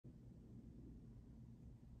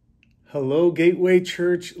Hello, Gateway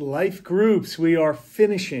Church Life Groups. We are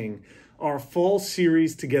finishing our fall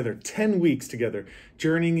series together, 10 weeks together,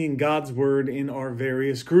 journeying in God's Word in our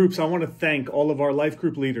various groups. I want to thank all of our life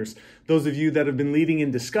group leaders, those of you that have been leading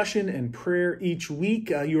in discussion and prayer each week.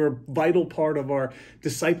 You're a vital part of our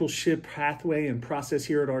discipleship pathway and process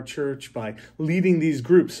here at our church by leading these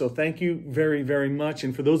groups. So thank you very, very much.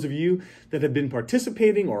 And for those of you that have been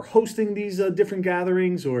participating or hosting these different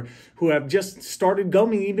gatherings, or who have just started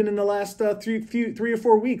going even in the last 3 or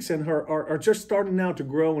 4 weeks and are just starting now to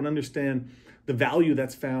grow and understand the value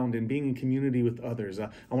that's found in being in community with others. I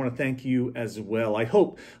want to thank you as well. I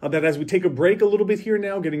hope that as we take a break a little bit here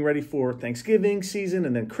now, getting ready for Thanksgiving season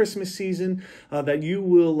and then Christmas season, that you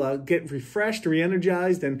will get refreshed,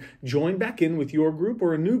 re-energized, and join back in with your group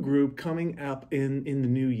or a new group coming up in the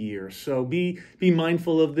new year. So be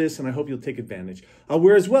mindful of this, and I hope you'll take advantage.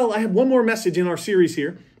 Where as well, I have one more message in our series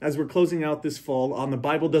here as we're closing out this fall on The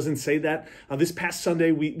Bible Doesn't Say That. This past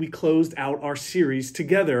Sunday, we closed out our series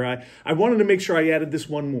together. I wanted to make sure I added this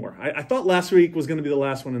one more. I thought last week was going to be the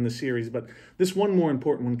last one in the series, but this one more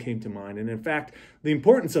important one came to mind. And in fact, the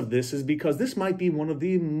importance of this is because this might be one of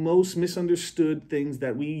the most misunderstood things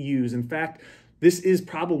that we use. In fact, this is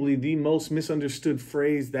probably the most misunderstood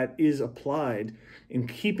phrase that is applied in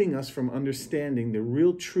keeping us from understanding the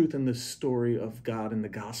real truth in the story of God and the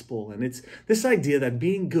gospel. And it's this idea that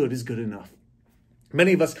being good is good enough.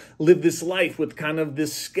 Many of us live this life with kind of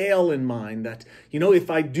this scale in mind that, if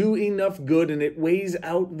I do enough good and it weighs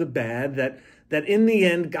out the bad, that in the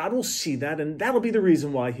end, God will see that, and that'll be the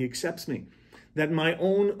reason why he accepts me. That my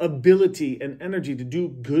own ability and energy to do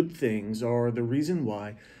good things are the reason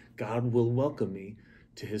why God will welcome me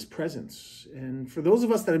to his presence. And for those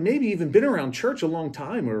of us that have maybe even been around church a long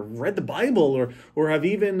time, or read the Bible, or have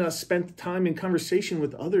even spent time in conversation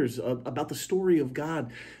with others about the story of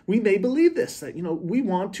God, we may believe this, that, we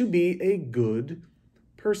want to be a good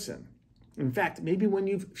person. In fact, maybe when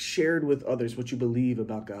you've shared with others what you believe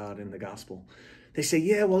about God and the gospel, they say,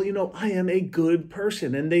 yeah, well, I am a good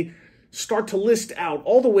person. And they start to list out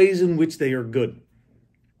all the ways in which they are good.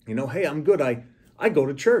 Hey, I'm good. I go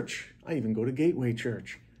to church. I even go to Gateway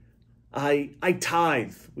Church. I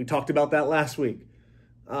tithe. We talked about that last week.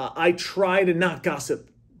 I try to not gossip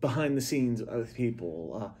behind the scenes with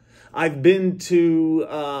people. I've been to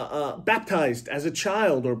baptized as a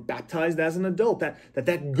child or baptized as an adult.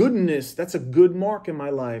 That goodness, that's a good mark in my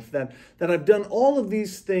life. That I've done all of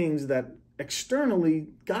these things that externally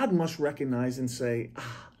God must recognize and say,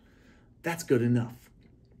 that's good enough.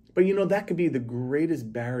 But that could be the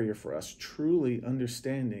greatest barrier for us truly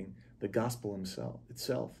understanding the gospel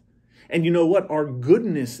itself. And you know what? Our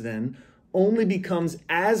goodness then only becomes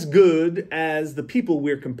as good as the people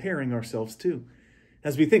we're comparing ourselves to.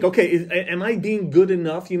 As we think, okay, am I being good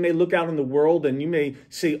enough? You may look out in the world and you may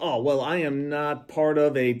say, oh, well, I am not part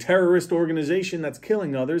of a terrorist organization that's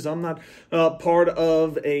killing others. I'm not part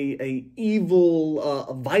of a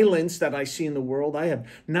evil violence that I see in the world. I have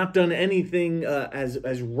not done anything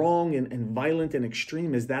as wrong and violent and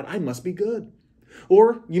extreme as that. I must be good.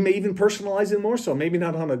 Or you may even personalize it more so, maybe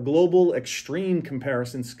not on a global extreme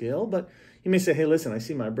comparison scale, but you may say, hey, listen, I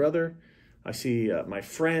see my brother, I see my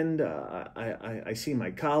friend, I see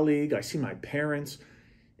my colleague, I see my parents,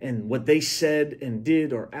 and what they said and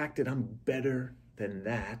did or acted, I'm better than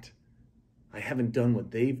that. I haven't done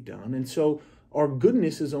what they've done. And so our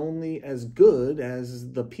goodness is only as good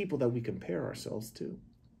as the people that we compare ourselves to.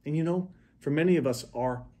 And for many of us,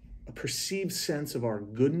 our perceived sense of our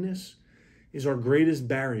goodness is our greatest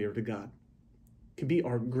barrier to God. It can be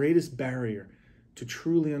our greatest barrier to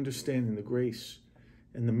truly understanding the grace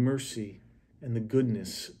and the mercy and the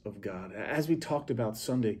goodness of God. As we talked about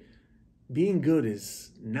Sunday, being good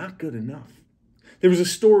is not good enough. There was a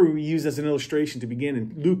story we used as an illustration to begin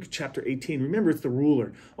in Luke chapter 18. Remember, it's the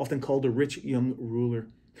ruler, often called a rich young ruler.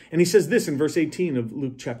 And he says this in verse 18 of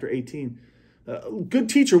Luke chapter 18. Good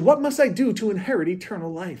teacher, what must I do to inherit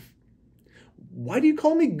eternal life? Why do you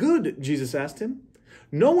call me good? Jesus asked him.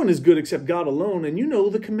 No one is good except God alone, and you know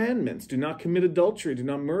the commandments. Do not commit adultery, do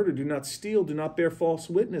not murder, do not steal, do not bear false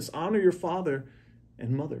witness, honor your father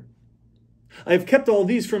and mother. I have kept all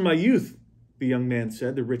these from my youth, the young man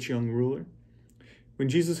said, the rich young ruler. When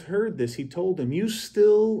Jesus heard this, he told him, you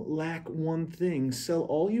still lack one thing. Sell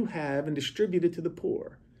all you have and distribute it to the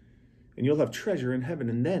poor, and you'll have treasure in heaven,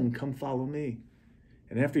 and then come follow me.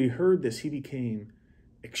 And after he heard this, he became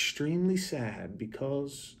extremely sad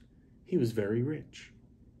because he was very rich.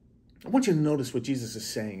 I want you to notice what Jesus is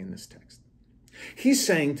saying in this text. He's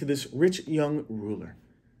saying to this rich young ruler,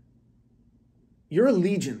 your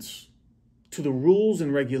allegiance to the rules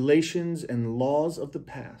and regulations and laws of the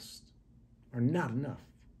past are not enough.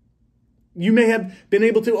 You may have been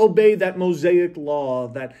able to obey that Mosaic law,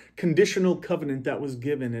 that conditional covenant that was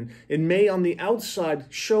given, and it may on the outside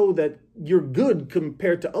show that you're good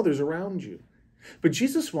compared to others around you. But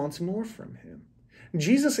Jesus wants more from him.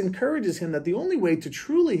 Jesus encourages him that the only way to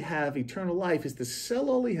truly have eternal life is to sell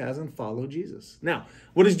all he has and follow Jesus. Now,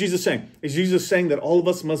 what is Jesus saying? Is Jesus saying that all of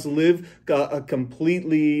us must live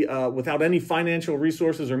completely without any financial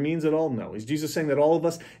resources or means at all? No. Is Jesus saying that all of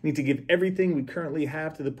us need to give everything we currently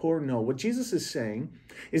have to the poor? No. What Jesus is saying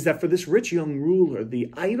is that for this rich young ruler, the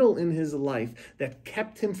idol in his life that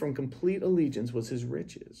kept him from complete allegiance was his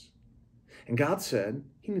riches. And God said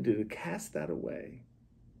he needed to cast that away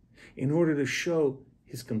in order to show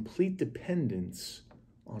his complete dependence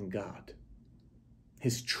on God,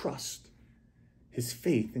 his trust, his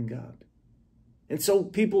faith in God. And so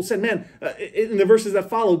people said, man, in the verses that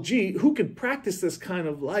follow, gee, who could practice this kind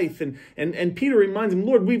of life? And Peter reminds him,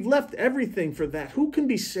 Lord, we've left everything for that. Who can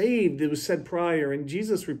be saved? It was said prior. And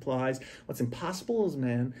Jesus replies, what's impossible with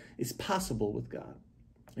man is possible with God.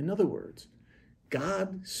 In other words,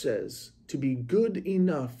 God says to be good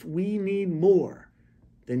enough, we need more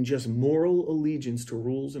than just moral allegiance to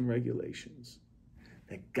rules and regulations.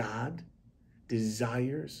 That God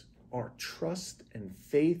desires our trust and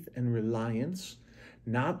faith and reliance,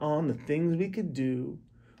 not on the things we could do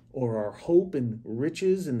or our hope and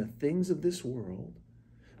riches in the things of this world,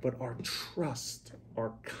 but our trust,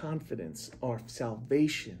 our confidence, our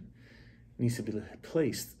salvation needs to be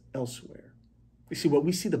placed elsewhere. You see, what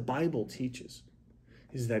we see the Bible teaches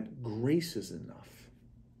is that grace is enough.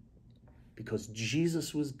 Because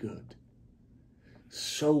Jesus was good,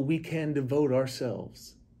 so we can devote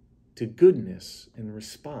ourselves to goodness in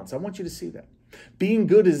response. I want you to see that. Being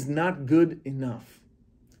good is not good enough.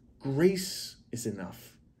 Grace is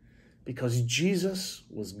enough. Because Jesus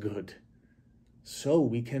was good, so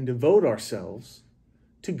we can devote ourselves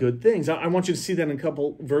to good things. I want you to see that in a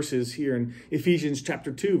couple verses here in Ephesians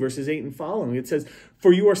chapter 2, verses 8 and following. It says,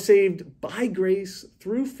 for you are saved by grace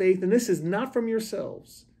through faith, and this is not from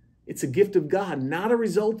yourselves. It's a gift of God, not a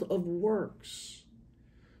result of works,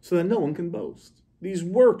 so that no one can boast. These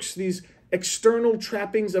works, these external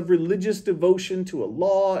trappings of religious devotion to a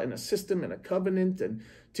law and a system and a covenant and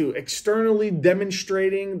to externally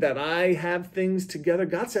demonstrating that I have things together,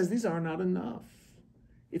 God says these are not enough.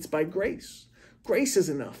 It's by grace. Grace is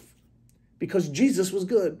enough because Jesus was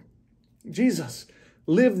good. Jesus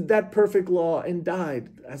lived that perfect law and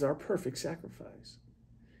died as our perfect sacrifice.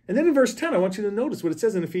 And then in verse 10, I want you to notice what it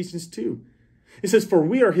says in Ephesians 2. It says, for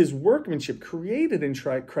we are his workmanship created in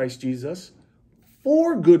Christ Jesus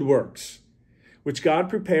for good works, which God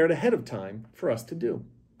prepared ahead of time for us to do.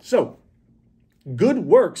 So, good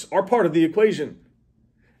works are part of the equation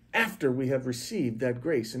after we have received that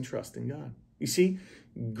grace and trust in God. You see,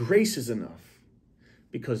 grace is enough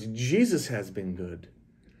because Jesus has been good,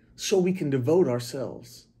 so we can devote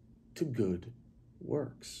ourselves to good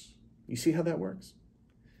works. You see how that works?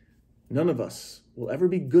 None of us will ever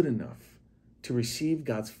be good enough to receive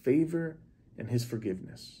God's favor and his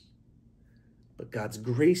forgiveness. But God's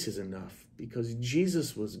grace is enough because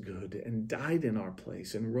Jesus was good and died in our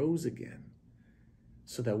place and rose again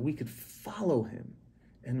so that we could follow him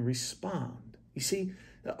and respond. You see,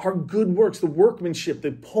 our good works, the workmanship,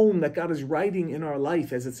 the poem that God is writing in our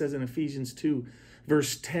life, as it says in Ephesians 2,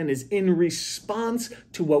 verse 10, is in response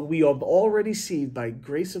to what we have already received by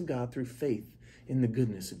grace of God through faith in the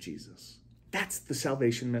goodness of Jesus. That's the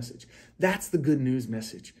salvation message. That's the good news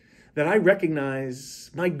message. That I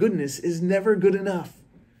recognize my goodness is never good enough,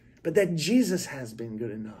 but that Jesus has been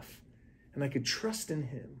good enough, and I could trust in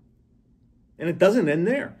him. And it doesn't end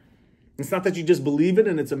there. It's not that you just believe it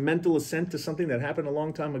and it's a mental assent to something that happened a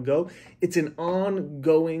long time ago. It's an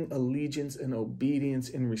ongoing allegiance and obedience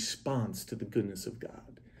in response to the goodness of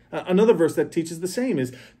God. Another verse that teaches the same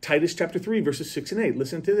is Titus chapter 3, verses 6 and 8.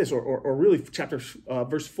 Listen to this, or really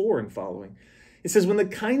verse 4 and following. It says, when the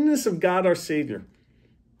kindness of God our Savior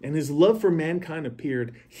and his love for mankind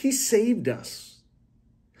appeared, he saved us,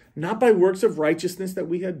 not by works of righteousness that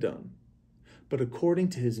we had done, but according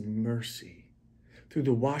to his mercy, through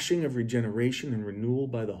the washing of regeneration and renewal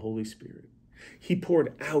by the Holy Spirit. He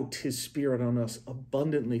poured out his Spirit on us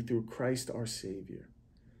abundantly through Christ our Savior,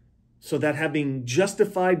 so that having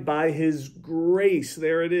justified by his grace,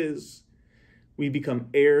 there it is, we become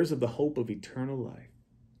heirs of the hope of eternal life.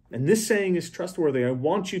 And this saying is trustworthy. I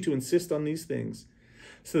want you to insist on these things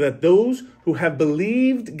so that those who have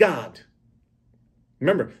believed God,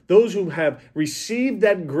 remember, those who have received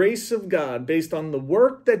that grace of God based on the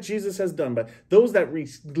work that Jesus has done, but those that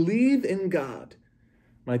believe in God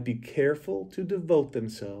might be careful to devote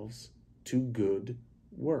themselves to good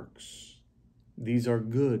works. These are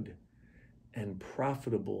good and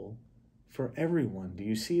profitable for everyone. Do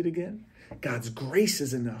you see it again? God's grace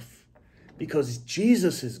is enough because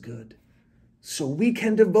Jesus is good. So we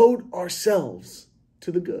can devote ourselves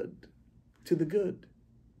to the good, to the good,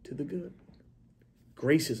 to the good.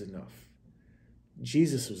 Grace is enough.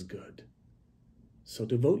 Jesus was good. So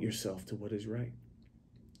devote yourself to what is right.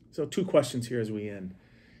 So 2 questions here as we end.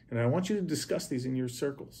 And I want you to discuss these in your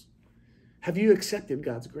circles. Have you accepted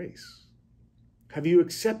God's grace? Have you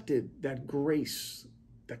accepted that grace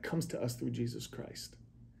that comes to us through Jesus Christ,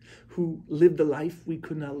 who lived the life we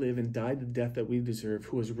could not live and died the death that we deserve,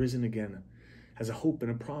 who has risen again, has a hope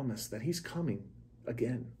and a promise that he's coming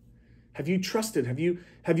again? Have you trusted? Have you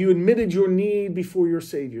admitted your need before your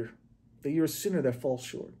Savior, that you're a sinner that falls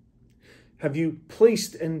short? Have you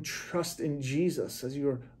placed and trust in Jesus as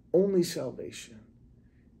your only salvation?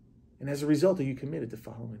 And as a result, are you committed to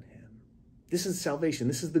following him? This is salvation.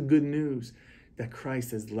 This is the good news that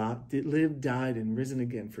Christ has lived, died, and risen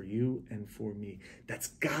again for you and for me. That's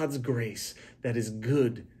God's grace that is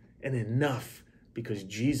good and enough because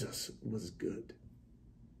Jesus was good.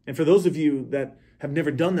 And for those of you that have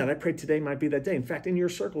never done that, I pray today might be that day. In fact, in your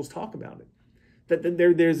circles, talk about it. That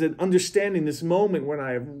there's an understanding, this moment when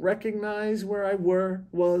I have recognized where I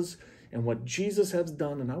was and what Jesus has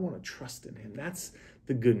done, and I want to trust in him. That's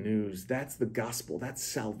the good news. That's the gospel. That's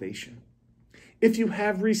salvation. If you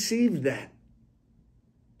have received that,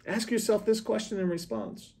 ask yourself this question in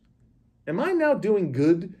response. Am I now doing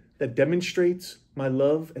good that demonstrates my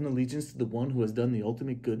love and allegiance to the one who has done the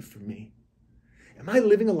ultimate good for me? Am I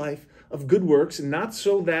living a life of good works, not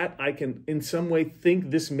so that I can in some way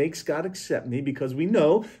think this makes God accept me, because we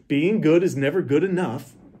know being good is never good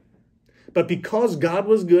enough, but because God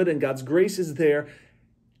was good and God's grace is there,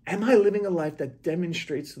 am I living a life that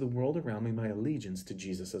demonstrates to the world around me my allegiance to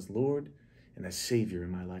Jesus as Lord and as Savior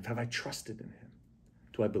in my life? Have I trusted in him?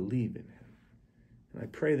 Do I believe in him? And I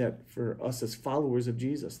pray that for us as followers of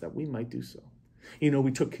Jesus, that we might do so. You know,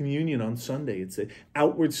 we took communion on Sunday. It's an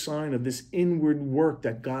outward sign of this inward work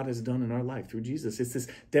that God has done in our life through Jesus. It's this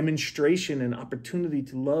demonstration and opportunity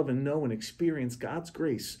to love and know and experience God's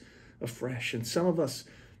grace afresh. And some of us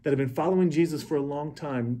that have been following Jesus for a long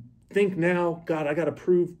time think now, God, I got to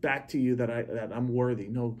prove back to you that I'm worthy.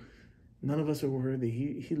 No, none of us are worthy.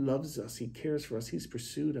 He loves us. He cares for us. He's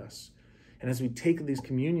pursued us. And as we take these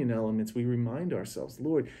communion elements, we remind ourselves,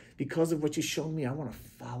 Lord, because of what you've shown me, I want to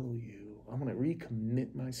follow you. I want to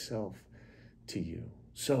recommit myself to you.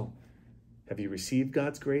 So, have you received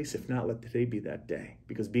God's grace? If not, let today be that day.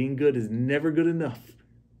 Because being good is never good enough.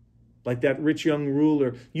 Like that rich young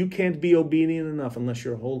ruler, you can't be obedient enough unless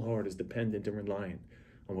your whole heart is dependent and reliant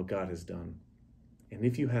on what God has done. And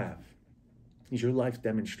if you have, is your life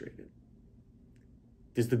demonstrated?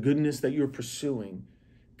 Does the goodness that you're pursuing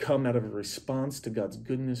come out of a response to God's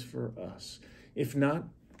goodness for us? If not,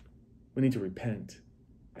 we need to repent,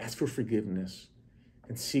 ask for forgiveness,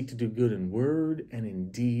 and seek to do good in word and in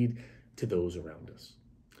deed to those around us.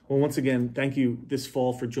 Well, once again, thank you this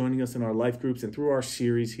fall for joining us in our life groups and through our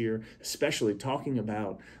series here, especially talking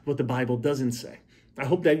about what the Bible doesn't say. I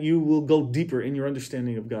hope that you will go deeper in your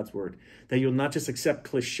understanding of God's word, that you'll not just accept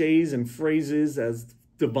cliches and phrases as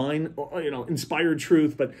divine, inspired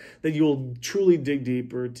truth, but that you'll truly dig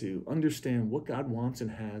deeper to understand what God wants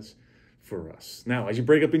and has for us. Now, as you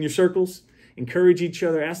break up in your circles, encourage each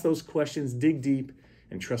other, ask those questions, dig deep,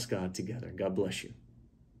 and trust God together. God bless you.